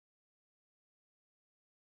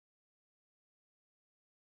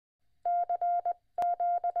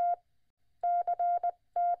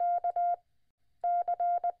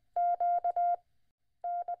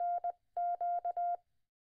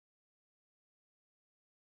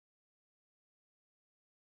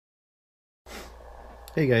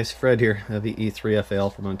Hey guys, Fred here, the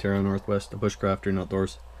E3FAL from Ontario Northwest, a bushcrafter and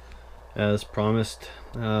outdoors. As promised,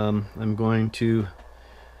 I'm going to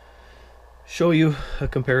show you a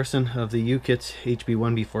comparison of the YouKits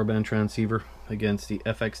HB1B 4-band transceiver against the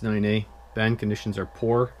FX9A. Band conditions are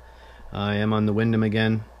poor. I am on the Wyndham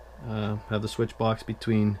again, have the switch box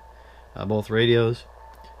between both radios.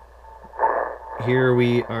 Here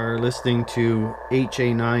we are listening to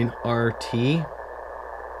HA9RT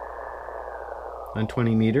on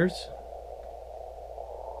 20 meters.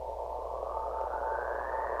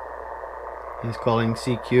 He's calling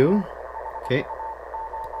CQ. Okay.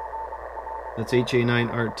 That's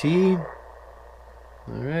HA9RT.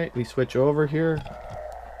 Alright, we switch over here.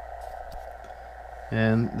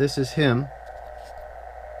 And this is him.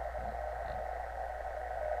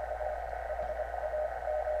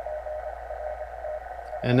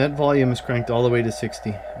 And that volume is cranked all the way to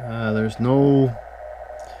 60. There's no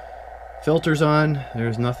filters on,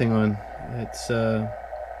 there's nothing on. It's and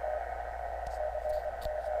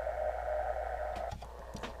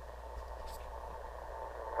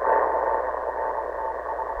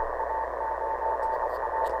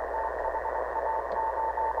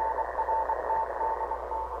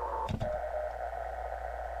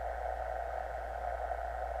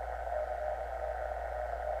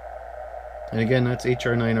again, that's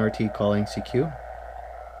HR9RT calling CQ.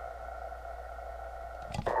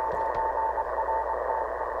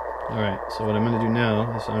 Alright, so what I'm going to do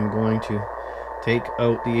now is I'm going to take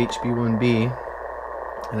out the HB1B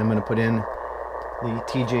and I'm going to put in the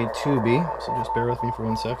TJ2B, so just bear with me for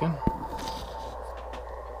 1 second.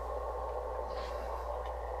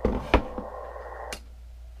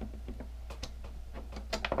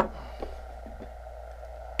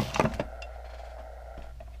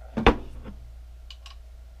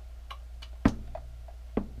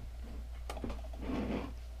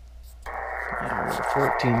 And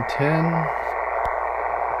 1410.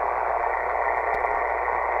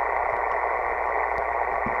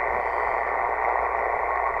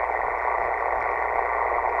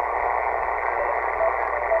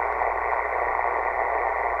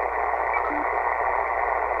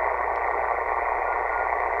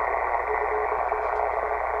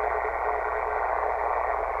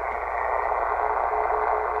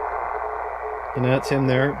 And that's him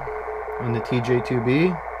there on the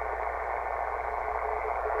TJ2B.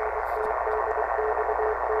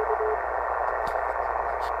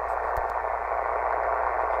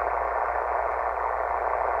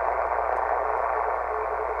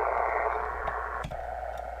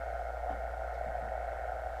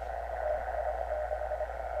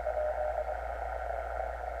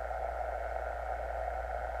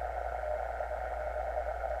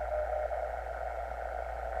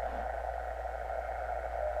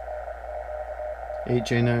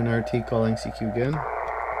 HA9RT calling CQ again.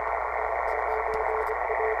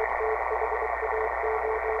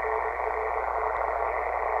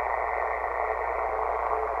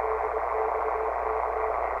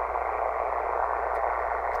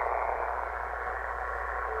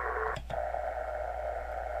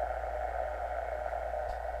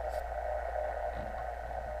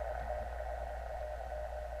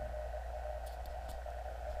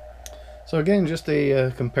 So again, just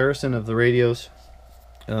a comparison of the radios.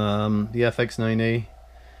 The FX9A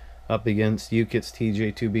up against YouKits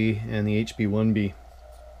TJ2B and the HB1B.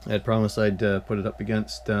 I had promised I'd put it up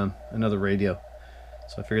against another radio,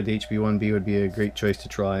 so I figured the HB1B would be a great choice to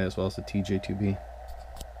try, as well as the TJ2B.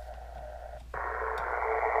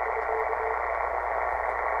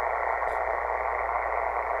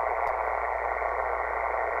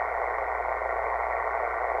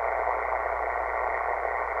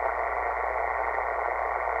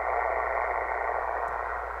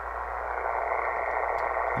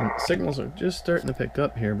 And signals are just starting to pick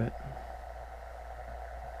up here, but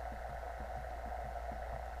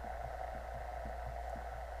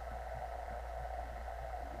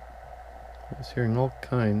I was hearing all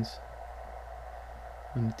kinds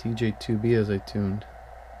on the TJ2B as I tuned.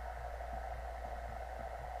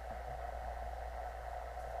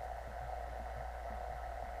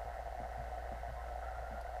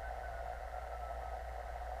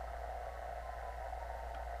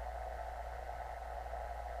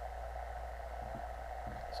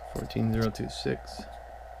 So 14026.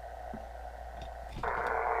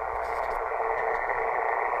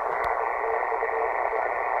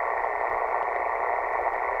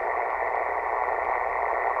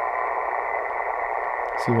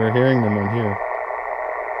 See, we're hearing them on here.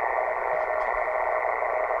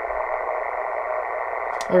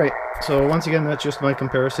 Alright, so once again, that's just my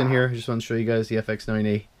comparison here. I just want to show you guys the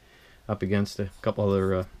FX9A up against a couple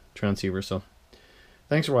other transceivers. So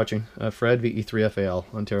Thanks for watching. Fred,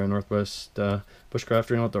 VE3FAL, Ontario Northwest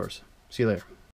Bushcrafter and Outdoors. See you later.